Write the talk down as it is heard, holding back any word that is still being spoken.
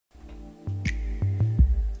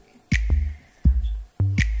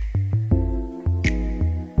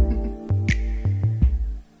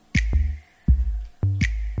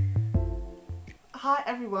Hi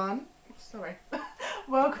everyone, sorry,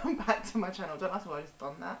 welcome back to my channel. Don't ask why I just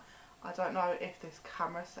done that. I don't know if this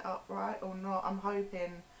camera's set up right or not. I'm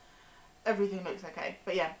hoping everything looks okay.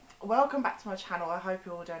 But yeah, welcome back to my channel. I hope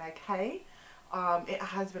you're all doing okay. It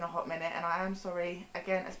has been a hot minute and I am sorry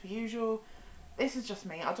again as per usual. This is just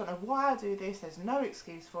me. I don't know why I do this. There's no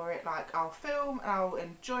excuse for it. Like, I'll film and I'll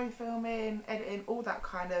enjoy filming, editing, all that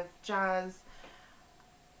kind of jazz,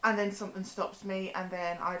 and then something stops me and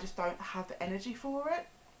then I just don't have the energy for it.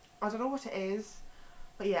 I don't know what it is,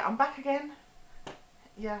 but yeah, I'm back again.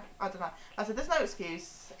 Yeah, I don't know. Like I said, there's no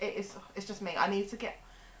excuse. It's just me. I need to get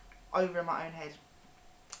over in my own head.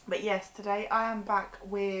 But yes, today I am back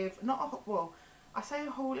with not a, well, I say a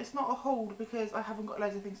haul, it's not a haul because I haven't got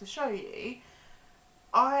loads of things to show you.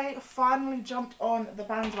 I finally jumped on the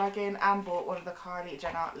bandwagon and bought one of the Kylie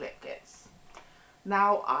Jenner lip kits.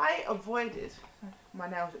 Now, I avoided, my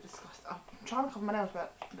nails look disgusting. I'm trying to cover my nails,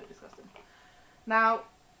 but they look disgusting. Now,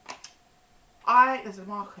 there's a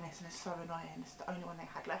mark on this and it's so annoying. It's the only one they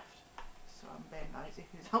had left. So I'm being nosy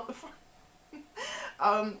who's out the front.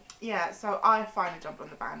 Yeah, so I finally jumped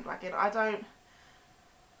on the bandwagon. I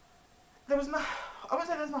wouldn't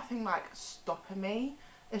say there's nothing like stopping me.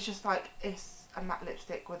 It's just like, it's a matte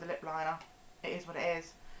lipstick with a lip liner. It is what it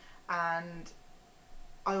is. And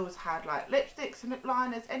I always had like lipsticks and lip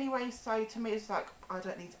liners anyway, so to me it's like I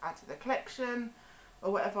don't need to add to the collection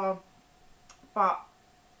or whatever. But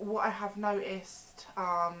what I have noticed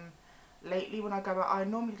lately when I go out, I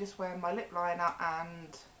normally just wear my lip liner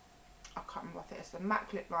and I can't remember, I think it's the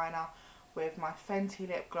MAC lip liner with my Fenty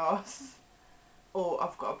lip gloss, or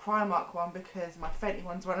I've got a Primark one because my Fenty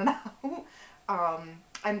one's running out,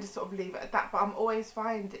 and just sort of leave it at that. But I'm always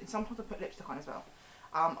finding, sometimes I put lipstick on as well.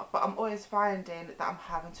 But I'm always finding that I'm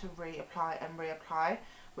having to reapply and reapply,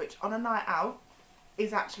 which on a night out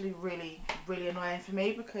is actually really, really annoying for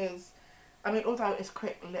me because, I mean, although it's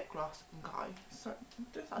quick lip gloss and go, so I'm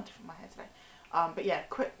doing something different in my hair today. But yeah,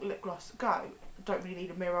 quick lip gloss go. Don't really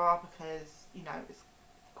need a mirror because, you know, it's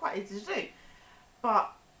quite easy to do.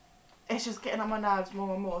 But it's just getting on my nerves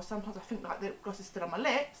more and more. Sometimes I think like the lip gloss is still on my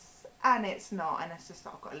lips and it's not, and it's just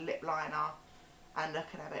like I've got a lip liner and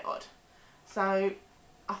looking a bit odd. So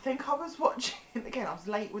I think I was watching, again, I was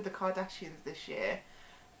late with the Kardashians this year,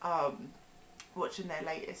 watching their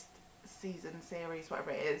latest series,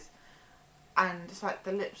 whatever it is, and it's like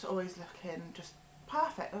the lips are always looking just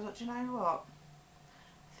perfect. I was like, do you know what?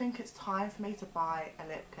 I think it's time for me to buy a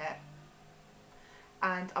lip kit.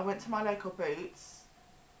 And I went to my local Boots,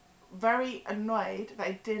 very annoyed that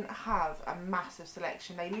they didn't have a massive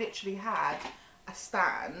selection. They literally had a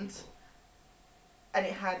stand and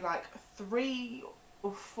it had like 3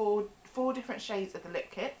 or 4 different shades of the lip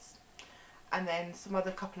kits and then some other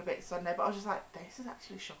couple of bits on there, but I was just like, this is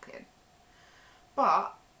actually shocking.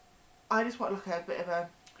 But I just want like a bit of a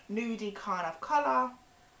nudie kind of colour,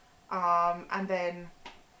 and then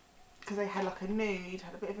because they had like a nude,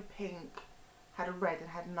 had a bit of a pink, had a red and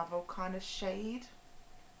had another kind of shade,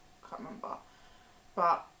 can't remember,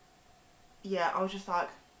 but yeah, I was just like,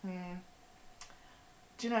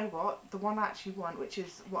 do you know what? The one I actually want, which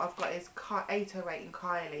is what I've got, is 808 in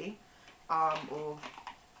Kylie. Or,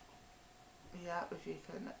 yeah, if you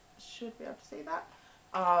should be able to see that.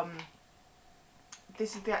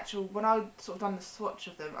 This is the actual, when I sort of done the swatch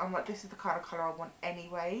of them, I'm like, this is the kind of colour I want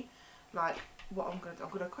anyway. Like, what I'm going to do,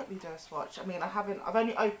 I'm going to quickly do a swatch. I mean, I've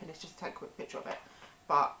only opened this just to take a quick picture of it.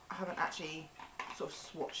 But I haven't actually sort of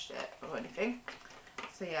swatched it or anything.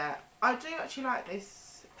 So yeah, I do actually like this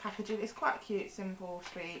packaging. It's quite cute, simple,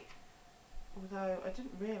 sweet, although I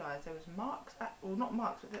didn't realise there was marks well, not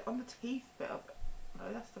marks, but on the teeth bit of it.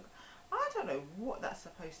 No, that's the, I don't know what that's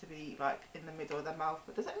supposed to be like in the middle of the mouth,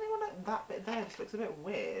 but does anyone like that bit there? Just looks a bit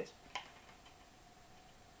weird.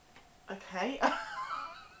 Okay.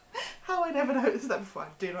 How I never noticed that before, I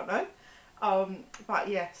do not know. But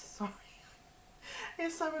yes, sorry.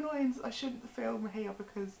 It's so annoying. I shouldn't film here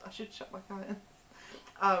because I should shut my curtains.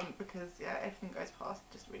 Because yeah, everything goes past,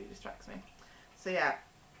 just really distracts me. So yeah,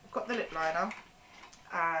 I've got the lip liner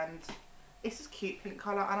and it's this cute pink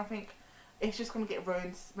colour, and I think it's just going to get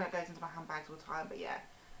ruined when it goes into my handbags all the time. But yeah,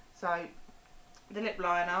 so the lip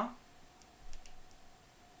liner,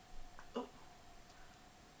 oh,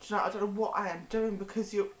 do you know, I don't know what I am doing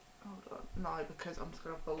because hold on, no, because I'm just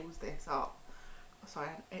going to balls this up. Sorry, I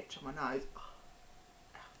had an itch on my nose.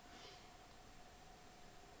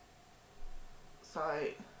 So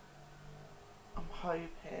I'm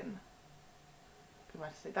hoping, you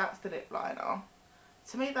might say that's the lip liner.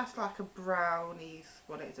 To me that's like a brownies,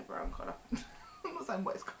 well, it is a brown colour. I'm not saying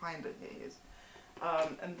what it's kind of is.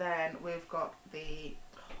 And then we've got the,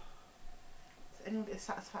 Does anyone get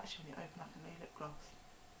satisfaction when you open up a new lip gloss,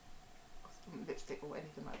 or lipstick, or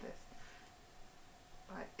anything like this?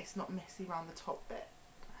 Like, it's not messy around the top bit,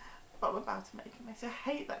 but I'm about to make it messy. I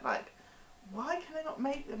hate that. Like, why can they not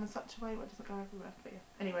make them in such a way where it doesn't go everywhere? But yeah,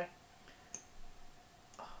 anyway.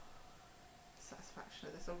 Oh, satisfaction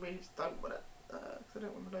of this. I really just don't want it, because I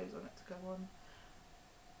don't want the nose on it to go on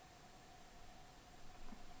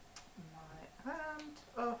my hand.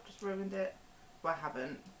 Oh, I've just ruined it. Well, I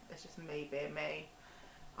haven't. It's just me being me.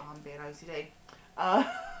 I'm being OCD.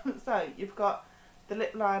 So you've got the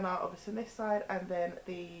lip liner obviously on this side, and then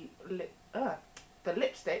the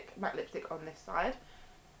lipstick, matte lipstick on this side.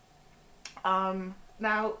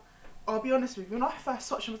 Now I'll be honest with you, when I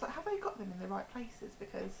first swatched them I was like, have they got them in the right places?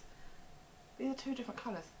 Because these are two different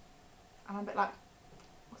colours and I'm a bit like,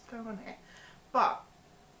 what's going on here? But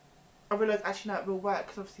I realised actually no, it will work,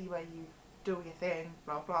 because obviously where you do your thing,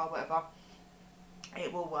 blah blah whatever,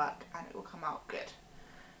 it will work and it will come out good.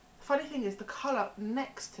 The funny thing is the colour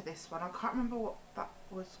next to this one, I can't remember what that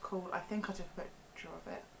was called. I think I took a picture of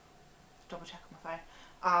it. Double check on my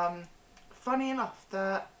phone. Funny enough,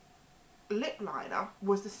 the lip liner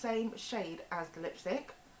was the same shade as the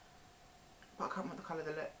lipstick, but I can't remember the colour of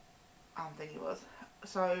the lip thingy was.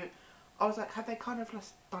 So I was like, have they kind of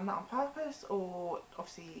just done that on purpose, or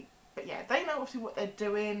obviously, but yeah, they know obviously what they're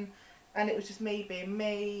doing, and it was just me being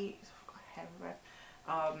me. I've got hair everywhere.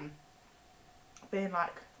 Being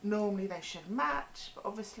like, normally they should match, but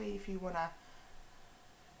obviously if you want to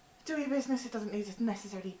do your business, it doesn't need to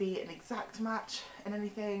necessarily be an exact match in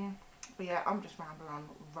anything. But yeah, I'm just rambling on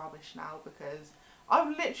rubbish now because I've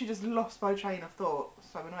literally just lost my train of thought.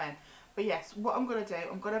 So annoying. But yes, what I'm going to do,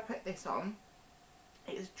 I'm going to put this on.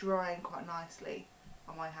 It is drying quite nicely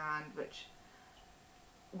on my hand, which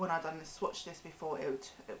when I done this, swatched this before,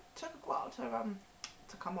 it took a while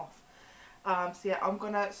to come off. So yeah, I'm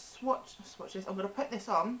going to swatch this. I'm going to put this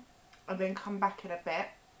on and then come back in a bit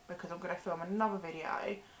because I'm going to film another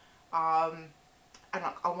video. And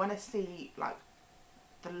like, I want to see like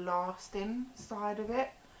the lasting side of it.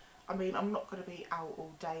 I mean, I'm not going to be out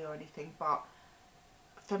all day or anything, but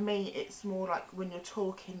for me it's more like when you're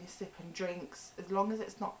talking, you're sipping drinks, as long as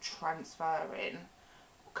it's not transferring,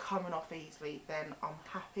 coming off easily, then I'm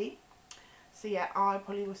happy. So yeah, I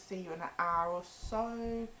probably will see you in an hour or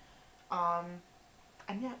so,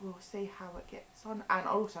 and yeah, we'll see how it gets on, and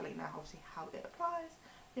I'll also let you know obviously how it applies.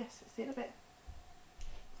 Yes, see you in a bit.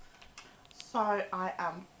 So I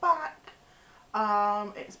am back.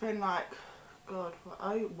 It's been like, God,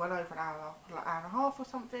 well over an hour, like an hour and a half or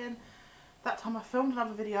something. That time I filmed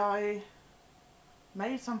another video,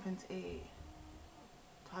 made something to eat,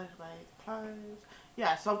 tidied away the clothes.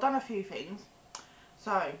 Yeah, so I've done a few things.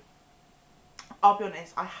 So I'll be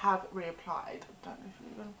honest, I have reapplied. I don't know if you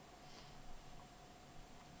even,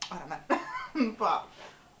 I don't know. But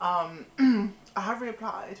I have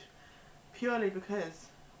reapplied purely because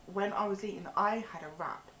when I was eating, I had a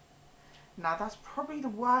wrap. Now that's probably the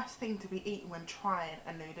worst thing to be eating when trying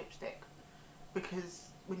a new lipstick, because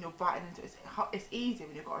when you're biting into it, it's easier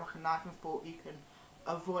when you've got like a knife and fork. You can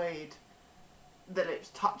avoid the lips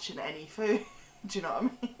touching any food. Do you know what I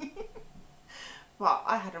mean? But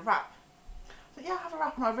I had a wrap. So yeah, I have a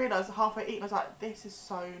wrap, and I realised halfway eating I was like, this is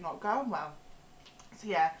so not going well. So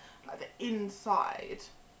yeah, like the inside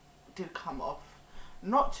did come off.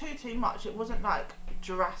 Not too much. It wasn't like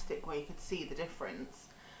drastic where you could see the difference,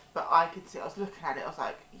 but I could see, I was looking at it, I was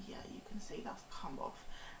like, yeah, you can see that's come off.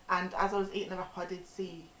 And as I was eating the wrap, I did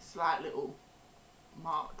see slight little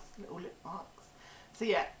marks, little lip marks. So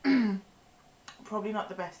yeah, probably not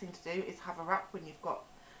the best thing to do is have a wrap when you've got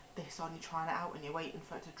this on, you're trying it out and you're waiting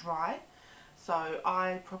for it to dry. So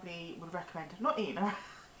I probably would recommend not eating a wrap.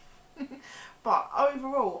 But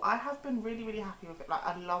overall, I have been really happy with it. Like,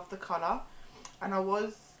 I love the colour, and I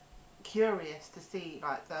was curious to see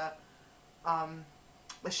like the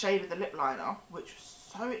shade of the lip liner, which was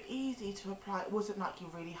so easy to apply. It wasn't like you're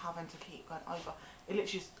really having to keep going over. It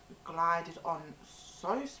literally just glided on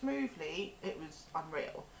so smoothly. It was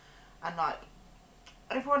unreal. And like,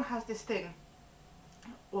 everyone has this thing,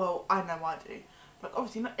 well, I know I do, like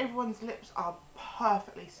obviously not everyone's lips are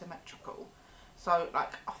perfectly symmetrical. So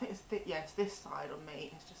like, I think it's yes, this side on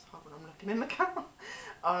me, it's just hard when I'm looking in the camera.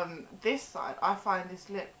 This side, I find this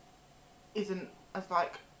lip isn't as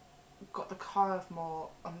like, got the curve more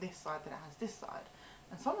on this side than it has this side,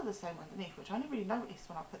 and some of the same underneath, which I only really noticed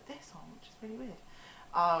when I put this on, which is really weird.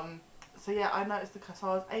 So yeah, I noticed so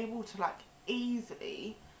I was able to like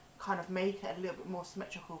easily kind of make it a little bit more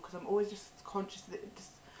symmetrical, because I'm always just conscious that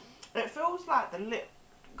it feels like the lip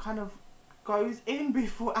kind of goes in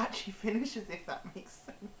before it actually finishes, if that makes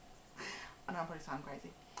sense. I know I probably sound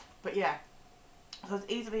crazy, but yeah, So it's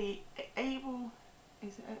easily able,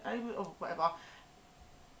 is it able or whatever,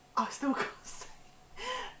 I still can't say,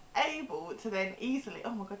 able to then easily,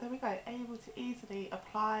 oh my god, there we go, able to easily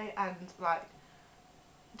apply and like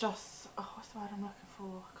just, oh, what's the word I'm looking for,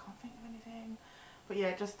 I can't think of anything, but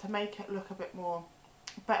yeah, just to make it look a bit more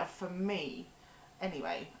better for me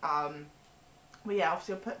anyway. But yeah,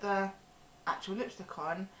 obviously I put the actual lipstick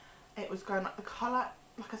on, it was going like the colour,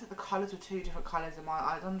 like I said, the colours were two different colours in my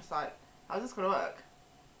eyes. I'm just like, how's this gonna work?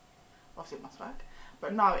 Obviously it must work,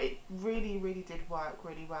 but no, it really did work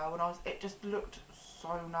really well, and it just looked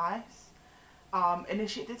so nice.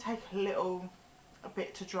 Initially it did take a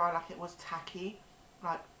bit to dry, like it was tacky,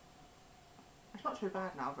 like it's not too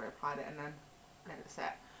bad now. I've reapplied it and then let it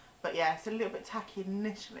set, but yeah, it's a little bit tacky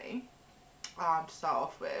initially to start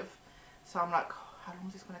off with, so I'm like, oh, how long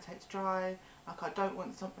is this going to take to dry? Like I don't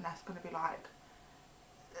want something that's going to be like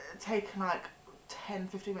taking like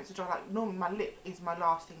 10-15 minutes to dry. Like normally my lip is my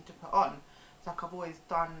last thing to put on, so like I've always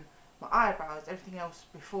done my eyebrows, everything else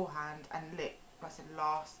beforehand, and lip, like I said,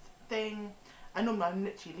 last thing. And normally I'm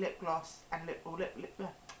literally lip gloss and lip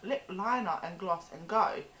liner and gloss and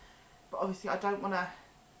go, but obviously I don't want to,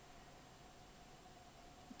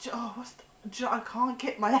 oh, I can't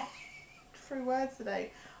get my head through words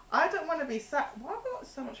today. I don't want to be sat, why have I got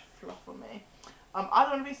so much fluff on me? I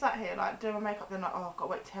don't want to be sat here like doing my makeup then like, oh, I've got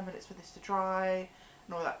to wait 10 minutes for this to dry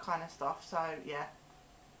and all that kind of stuff, so yeah.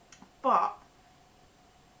 But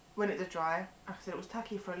when it did dry, like I said, it was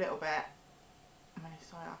tacky for a little bit. I'm really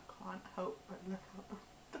sorry, I can't help but look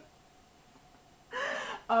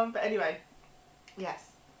up. But anyway,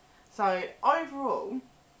 yes. So overall,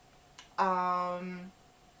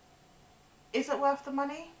 is it worth the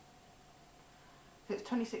money? If it's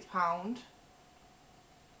 £26,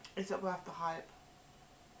 is it worth the hype?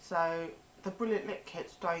 So the Brilliant Lip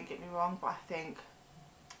Kits, don't get me wrong, but I think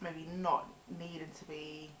maybe not needing to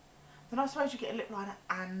be. Then I suppose you get a lip liner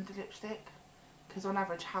and a lipstick, because on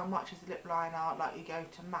average, how much is the lip liner? Like you go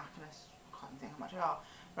to MAC and I can't think how much they are.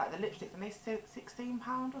 Like the lipsticks, and they said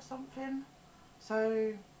 £16 or something.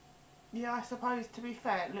 So yeah, I suppose to be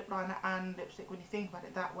fair, lip liner and lipstick, when you think about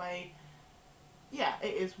it that way, yeah,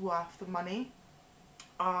 it is worth the money.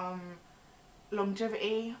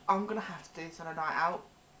 Longevity, I'm gonna have to do this on a night out,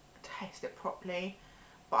 test it properly,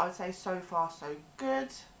 but I would say so far so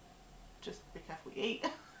good. Just be careful what you eat.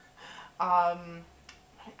 Out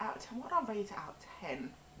of 10, what would I rate it out of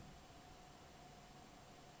 10?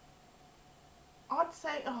 I'd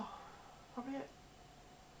say, oh, probably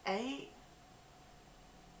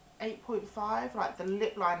 8.5. Like the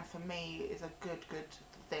lip liner for me is a good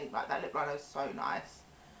thing. Like that lip liner is so nice.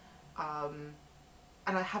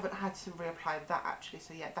 And I haven't had to reapply that actually,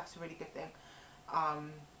 so yeah, that's a really good thing.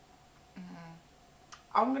 I'm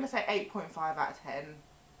going to say 8.5 out of 10.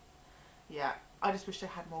 Yeah, I just wish they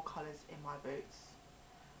had more colours in my boots,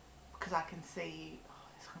 because I can see, oh,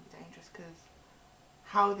 this is going to be dangerous, because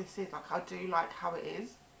how this is, like I do like how it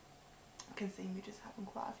is. I can see me just having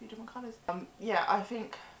quite a few different colours. Yeah, I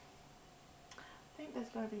think there's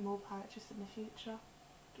going to be more purchase in the future.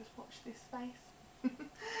 Just watch this space.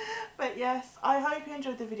 But yes, I hope you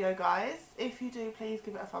enjoyed the video, guys. If you do, please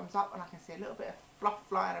give it a thumbs up, and I can see a little bit of fluff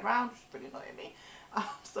flying around, which is really annoying me.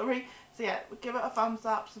 Sorry. So yeah, give it a thumbs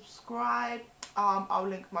up, subscribe. I'll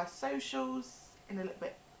link my socials in a little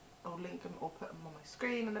bit. I'll link them or put them on my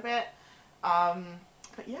screen in a bit.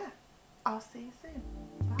 But yeah, I'll see you soon.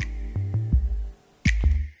 Bye.